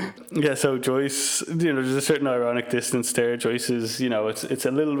 So Joyce, there's a certain ironic distance there. Joyce is, it's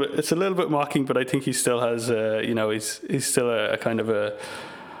a little bit mocking, but I think he still has, he's still a kind of a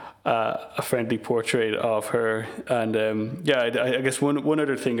friendly portrait of her. And I guess one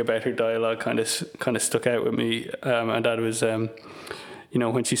other thing about her dialogue kind of stuck out with me, and that was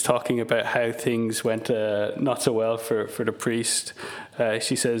when she's talking about how things went not so well for the priest.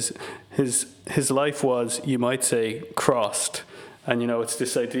 She says his life was, you might say, crossed. And it's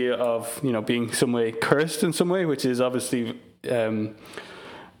this idea of being some way cursed in some way, which is obviously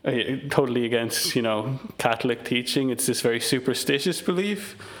totally against Catholic teaching. It's this very superstitious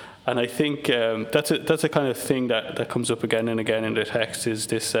belief. And I think that's a kind of thing that comes up again and again in the text, is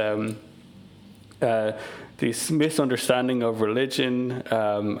this misunderstanding of religion,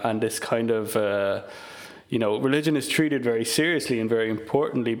 and this kind of religion is treated very seriously and very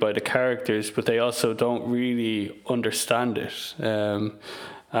importantly by the characters, but they also don't really understand it.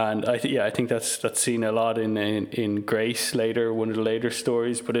 And I think that's seen a lot in Grace later, one of the later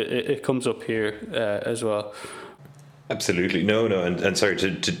stories, but it comes up here as well. Absolutely. No, and sorry,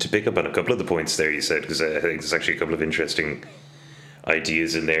 to pick up on a couple of the points there you said, because I think there's actually a couple of interesting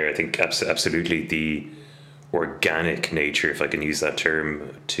ideas in there. I think absolutely organic nature, if I can use that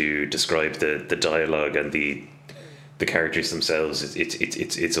term, to describe the dialogue and the characters themselves.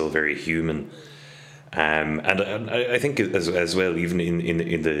 It's all very human, and I think as well, even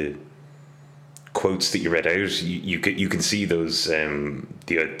in the quotes that you read out, you can see those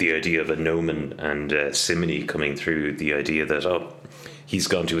the idea of a gnomon and simony coming through. The idea that he's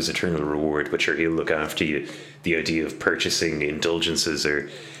gone to his eternal reward, but sure, he'll look after you. The idea of purchasing indulgences, or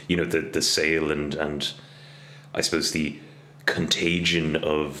the sale and I suppose the contagion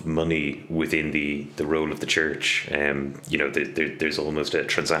of money within the role of the church. There's almost a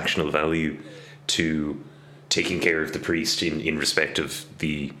transactional value to taking care of the priest in respect of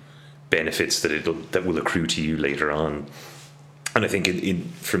the benefits that will accrue to you later on. And I think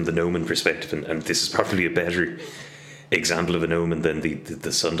from the gnomon perspective, and this is probably a better example of a gnomon than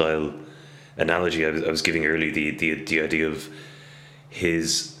the sundial analogy I was giving earlier, the idea of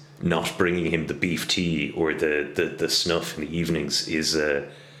his not bringing him the beef tea or the snuff in the evenings is an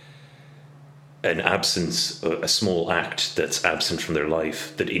absence, a small act that's absent from their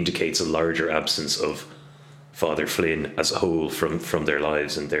life that indicates a larger absence of Father Flynn as a whole from their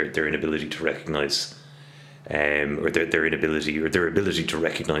lives, and their inability to recognize or their ability to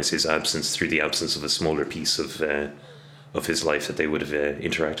recognize his absence through the absence of a smaller piece of his life that they would have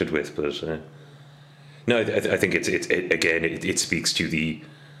interacted with. But no, I think it speaks to the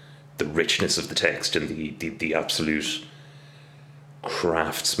richness of the text and the absolute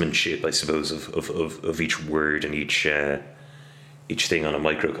craftsmanship, I suppose, of each word and each thing on a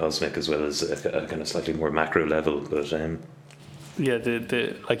microcosmic as well as a kind of slightly more macro level. But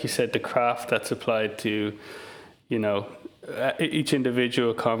the like you said, the craft that's applied to each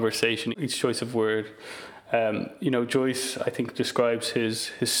individual conversation, each choice of word. Joyce, I think, describes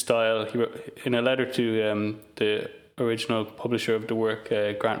his style. He wrote in a letter to the original publisher of the work,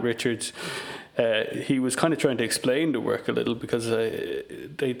 Grant Richards. He was kind of trying to explain the work a little because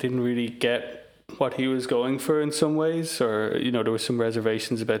they didn't really get what he was going for in some ways, or there were some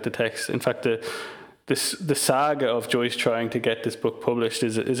reservations about the text. In fact, the saga of Joyce trying to get this book published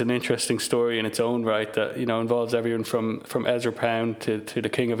is an interesting story in its own right that involves everyone from Ezra Pound to the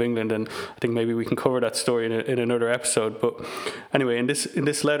King of England, and I think maybe we can cover that story in another episode. But anyway, in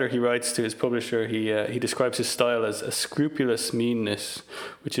this letter he writes to his publisher, he describes his style as a scrupulous meanness,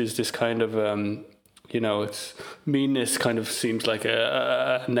 which is this kind of it's meanness kind of seems like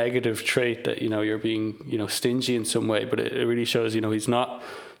a negative trait that you're being stingy in some way, but it really shows he's not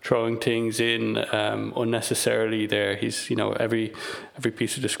throwing things in unnecessarily there. He's every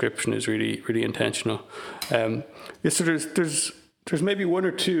piece of description is really really intentional. So there's maybe one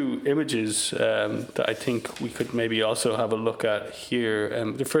or two images that I think we could maybe also have a look at here.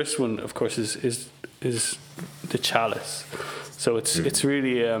 The first one, of course, is the chalice. So it's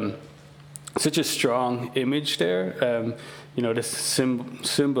really such a strong image there. This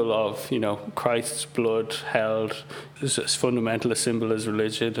symbol of Christ's blood held is as fundamental a symbol as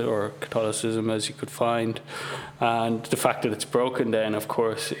religion or Catholicism as you could find, and the fact that it's broken then, of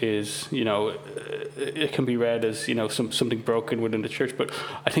course, is it can be read as something broken within the church. But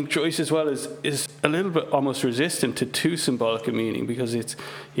I think Joyce as well is a little bit almost resistant to too symbolic a meaning, because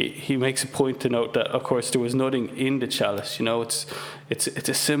he makes a point to note that of course there was nothing in the chalice. It's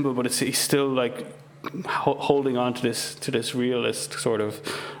a symbol, but he's still like holding on to this realist sort of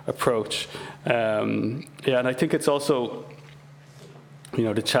approach. And I think it's also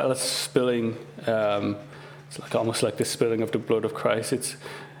the chalice spilling, it's like almost like the spilling of the blood of Christ.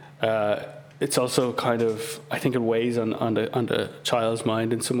 It's also kind of, I think it weighs on the child's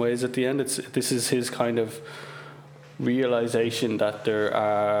mind in some ways at the end. This is his kind of realization that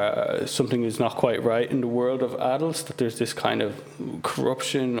something is not quite right in the world of adults, that there's this kind of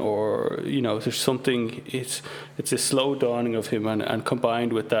corruption, or there's something. It's a slow dawning of him, and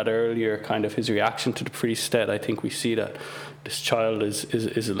combined with that earlier kind of his reaction to the priest's death, I think we see that this child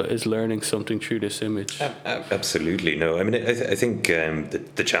is learning something through this image. Absolutely. No, I mean, I think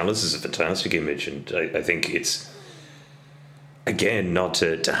the chalice is a fantastic image, and I think it's, again, not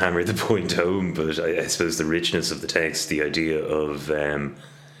to hammer the point home, but I suppose the richness of the text, the idea of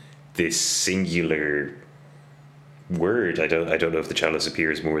this singular word. I don't know if the chalice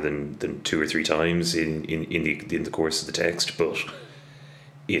appears more than two or three times in the course of the text, but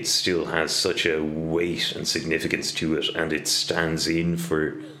it still has such a weight and significance to it, and it stands in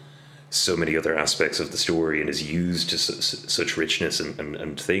for so many other aspects of the story and is used to such richness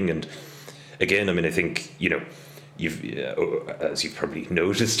and thing. And again, I mean, I think you've, as you've probably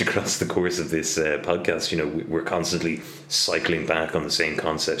noticed across the course of this podcast, we're constantly cycling back on the same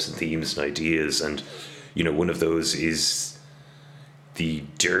concepts and themes and ideas, and one of those is the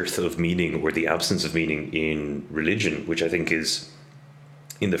dearth of meaning or the absence of meaning in religion, which I think is,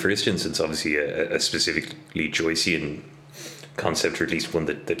 in the first instance, obviously a specifically Joycean concept, or at least one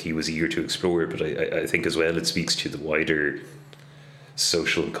that he was eager to explore. But I think as well it speaks to the wider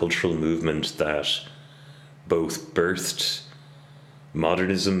social and cultural movement that both birthed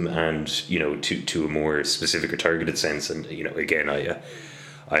modernism and, to a more specific or targeted sense. And, again,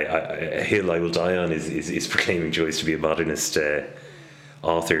 a hill I will die on is proclaiming Joyce to be a modernist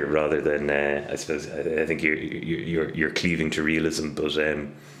author rather than, I suppose, I think you're cleaving to realism, but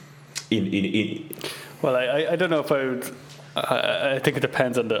well, I don't know if I would. I think it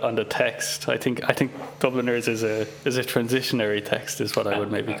depends on the text. I think Dubliners is a transitionary text, is what I would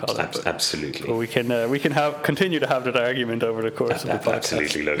maybe call it. Absolutely. But we can continue to have that argument over the course of the podcast.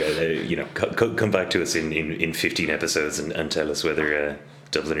 Absolutely. Look, come back to us in 15 episodes and tell us whether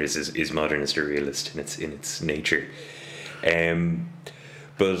Dubliners is modernist or realist in its nature.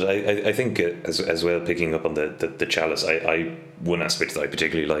 But I think as well, picking up on the chalice, I one aspect that I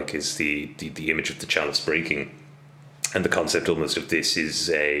particularly like is the image of the chalice breaking. And the concept almost of this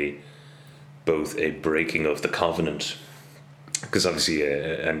is both a breaking of the covenant, because obviously,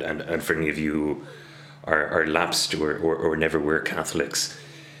 and for any of you who are lapsed or never were Catholics,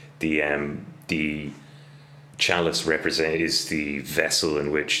 the chalice is the vessel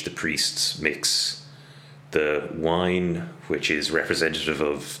in which the priests mix the wine, which is representative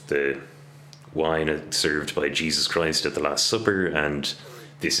of the wine served by Jesus Christ at the Last Supper, and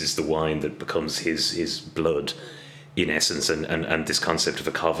this is the wine that becomes his blood, in essence, and this concept of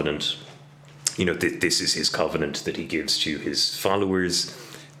a covenant, this is his covenant that he gives to his followers.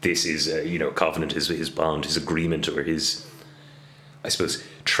 This is, covenant is his bond, his agreement, or his, I suppose,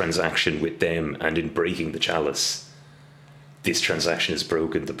 transaction with them. And in breaking the chalice, this transaction is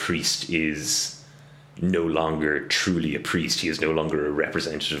broken. The priest is no longer truly a priest. He is no longer a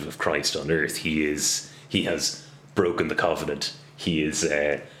representative of Christ on earth. He has broken the covenant. He is,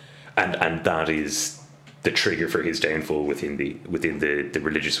 and that is the trigger for his downfall within the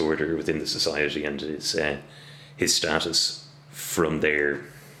religious order, within the society, and his status from there,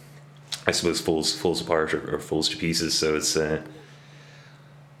 I suppose, falls apart or falls to pieces. So it's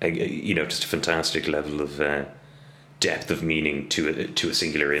just a fantastic level of depth of meaning to a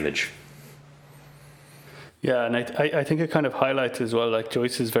singular image. Yeah, and I think it kind of highlights as well, like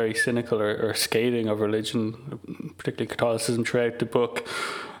Joyce is very cynical or scathing of religion, particularly Catholicism, throughout the book,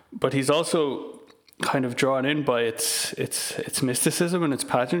 but he's also kind of drawn in by its mysticism and its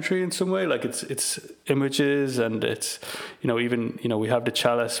pageantry in some way, like its images, and it's even we have the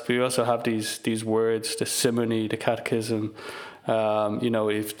chalice, but we also have these words, the simony, the catechism,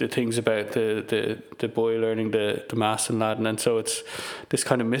 if the things about the boy learning the mass in Latin, and so it's this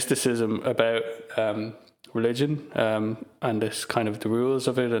kind of mysticism about religion, and this kind of the rules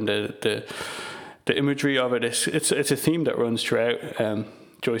of it and the imagery of it. It's a theme that runs throughout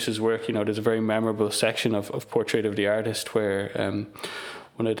Joyce's work. There's a very memorable section of Portrait of the Artist where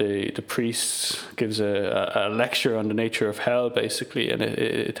one of the priests gives a lecture on the nature of hell, basically, and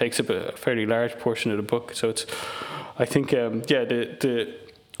it takes up a fairly large portion of the book. So it's, I think,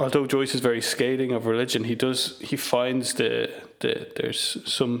 although Joyce is very scathing of religion, he finds there's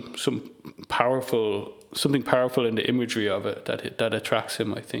something powerful in the imagery of it that attracts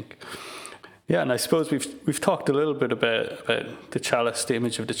him, I think. Yeah, and I suppose we've talked a little bit about the chalice, the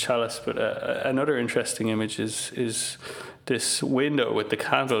image of the chalice, but another interesting image is this window with the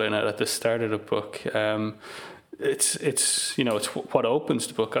candle in it at the start of the book. It's what opens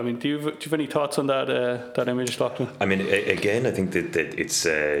the book. I mean, do you have any thoughts on that image, Lachlan? I mean, again, I think that it's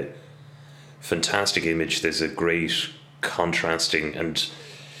a fantastic image. There's a great contrasting, and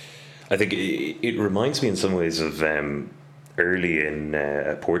I think it reminds me in some ways of early in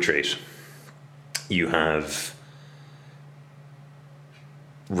a portrait. You have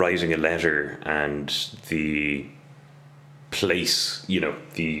writing a letter, and the place,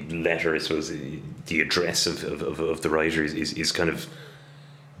 the letter, I suppose, the address of the writer is kind of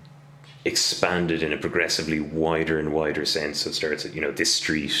expanded in a progressively wider and wider sense. So it starts at, this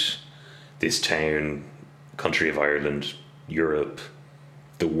street, this town, country of Ireland, Europe,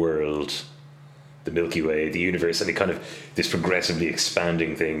 the world, the Milky Way, the universe, and it kind of this progressively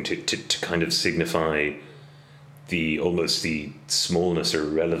expanding thing to kind of signify almost the smallness or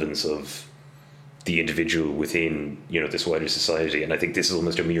relevance of the individual within this wider society. And I think this is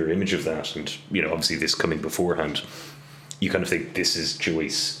almost a mirror image of that. And obviously this coming beforehand, you kind of think this is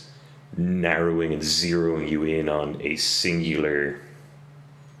Joyce narrowing and zeroing you in on a singular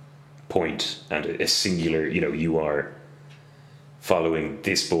point and a singular, you are following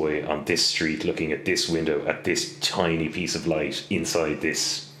this boy on this street, looking at this window, at this tiny piece of light inside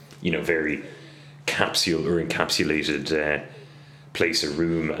this, very capsule or encapsulated place or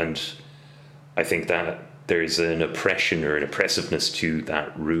room. And I think that there's an oppression or an oppressiveness to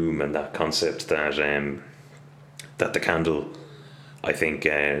that room and that concept that that the candle, I think,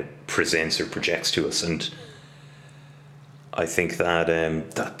 presents or projects to us. And I think that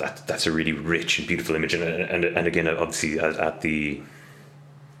that's a really rich and beautiful image, and again, obviously, at the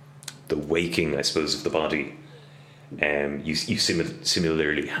waking, I suppose, of the body, you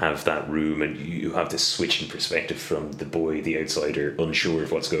similarly have that room, and you have this switch in perspective from the boy, the outsider, unsure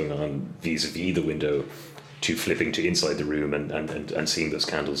of what's going on vis-a-vis the window, to flipping to inside the room and seeing those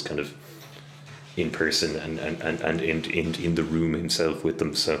candles kind of in person and in the room himself with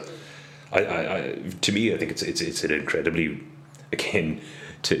them. So. To me, I think it's an incredibly, again,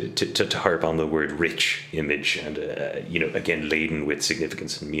 to harp on the word rich image, and again, laden with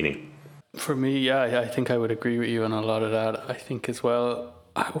significance and meaning. For me, yeah, I think I would agree with you on a lot of that. I think as well,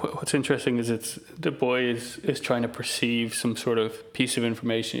 what's interesting is the boy is trying to perceive some sort of piece of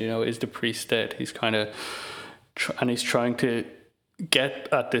information. Is the priest dead? He's kind of, and he's trying to get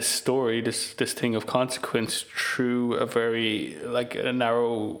at this story, this thing of consequence, through a very, like, a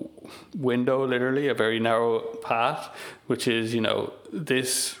narrow window, literally a very narrow path, which is,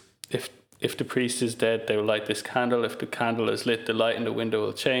 this, if the priest is dead, they will light this candle. If the candle is lit, the light in the window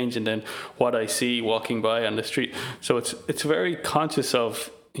will change, and then what I see walking by on the street. So it's very conscious of,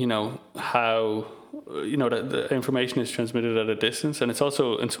 how that the information is transmitted at a distance, and it's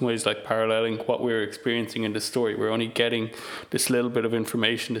also in some ways like paralleling what we're experiencing in the story. We're only getting this little bit of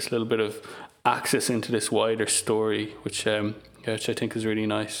information, this little bit of access into this wider story, which I think is really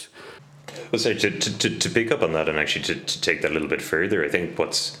nice. Well, so to pick up on that, and actually to take that a little bit further, I think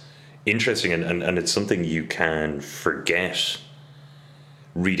what's interesting, and it's something you can forget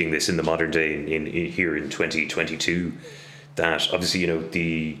reading this in the modern day, in here in 2022, that obviously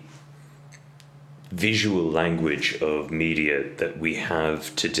the visual language of media that we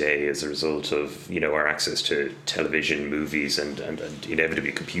have today as a result of our access to television, movies, and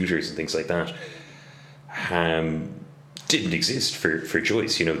inevitably computers and things like that, didn't exist for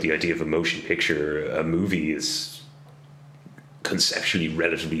Joyce. The idea of a motion picture, a movie, is conceptually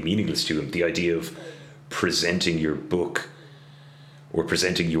relatively meaningless to him. The idea of presenting your book or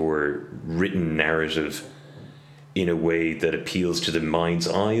presenting your written narrative in a way that appeals to the mind's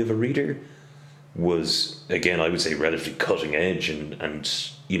eye of a reader was, again, I would say, relatively cutting edge, and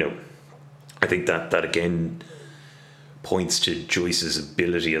I think that again points to Joyce's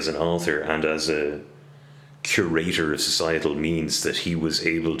ability as an author and as a curator of societal means, that he was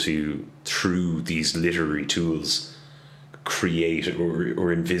able to, through these literary tools, create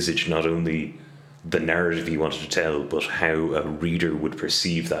or envisage not only the narrative he wanted to tell, but how a reader would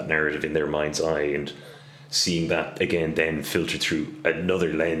perceive that narrative in their mind's eye, and seeing that again then filter through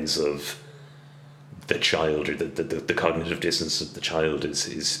another lens of the child, or the cognitive dissonance of the child,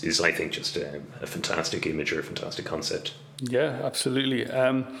 is I think just a fantastic image or a fantastic concept. Yeah, absolutely.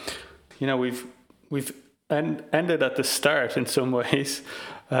 We've ended at the start in some ways.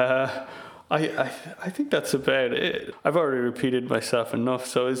 I think that's about it. I've already repeated myself enough.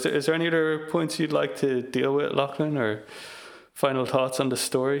 So is there any other points you'd like to deal with, Lachlan, or final thoughts on the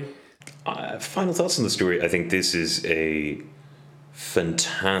story? Final thoughts on the story. I think this is a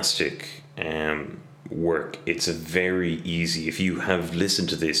fantastic work. It's a very easy, if you have listened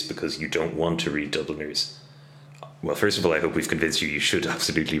to this because you don't want to read Dubliners, well, first of all, I hope we've convinced you should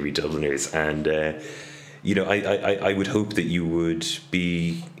absolutely read Dubliners, and I would hope that you would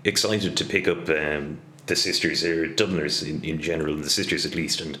be excited to pick up the Sisters, or Dubliners in general, and the Sisters at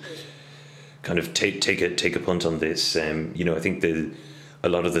least, and kind of take a punt on this. I think a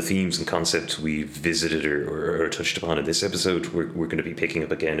lot of the themes and concepts we've visited or touched upon in this episode, we're going to be picking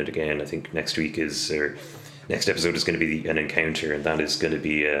up again and again. I think next episode is going to be an encounter, and that is going to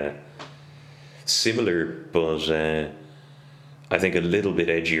be similar, but I think a little bit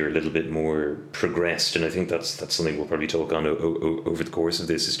edgier, a little bit more progressed, and I think that's something we'll probably talk on over the course of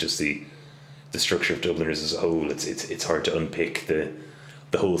this. Is just the structure of Dubliners as a whole. It's hard to unpick the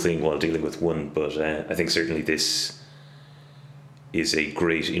whole thing while dealing with one, but I think certainly this is a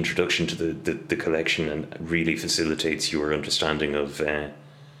great introduction to the collection, and really facilitates your understanding of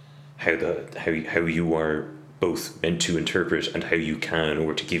how you are both meant to interpret, and how you can,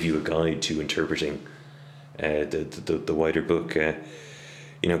 or to give you a guide to interpreting the wider book.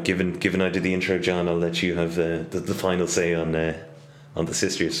 Given I did the intro, John, I'll let you have the final say on the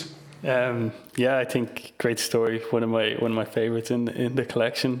Sisters. I think great story. One of my favorites in the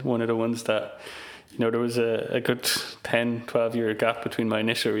collection. One of the ones that there was a good 10, 12-year gap between my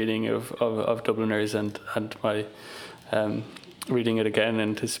initial reading of Dubliners and my reading it again in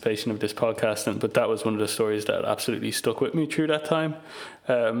anticipation of this podcast. But that was one of the stories that absolutely stuck with me through that time.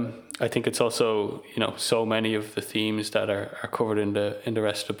 I think it's also, so many of the themes that are covered in the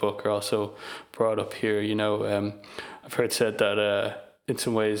rest of the book are also brought up here. I've heard said that in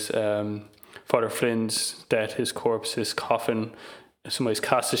some ways, Father Flynn's death, his corpse, his coffin, in some ways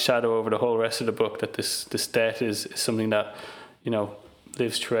casts a shadow over the whole rest of the book, that this death is something that,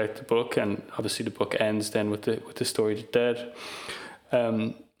 lives throughout the book, and obviously the book ends then with the story of the dead.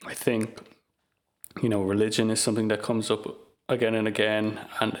 I think, religion is something that comes up again and again,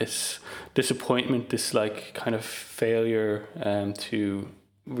 and this disappointment, this like kind of failure to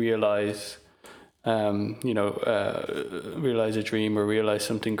realize realize a dream or realize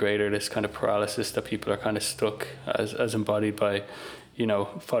something greater, this kind of paralysis that people are kind of stuck as embodied by,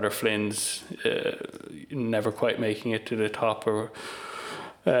 Father Flynn's never quite making it to the top, or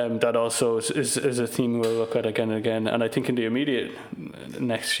that also is a theme we'll look at again and again. And I think in the immediate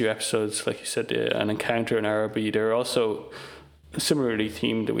next few episodes, like you said, An Encounter in Araby, they're also similarly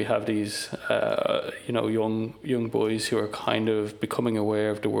themed, that we have these young boys who are kind of becoming aware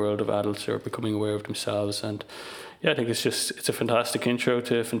of the world of adults, or becoming aware of themselves. And I think it's a fantastic intro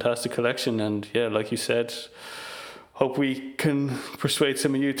to a fantastic collection. And like you said, hope we can persuade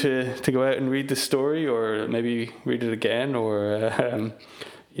some of you to go out and read the story, or maybe read it again, or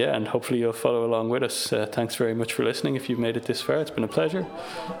and hopefully you'll follow along with us. Thanks very much for listening. If you've made it this far, it's been a pleasure.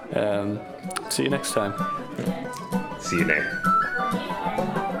 See you next time. See you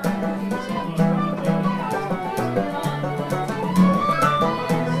now.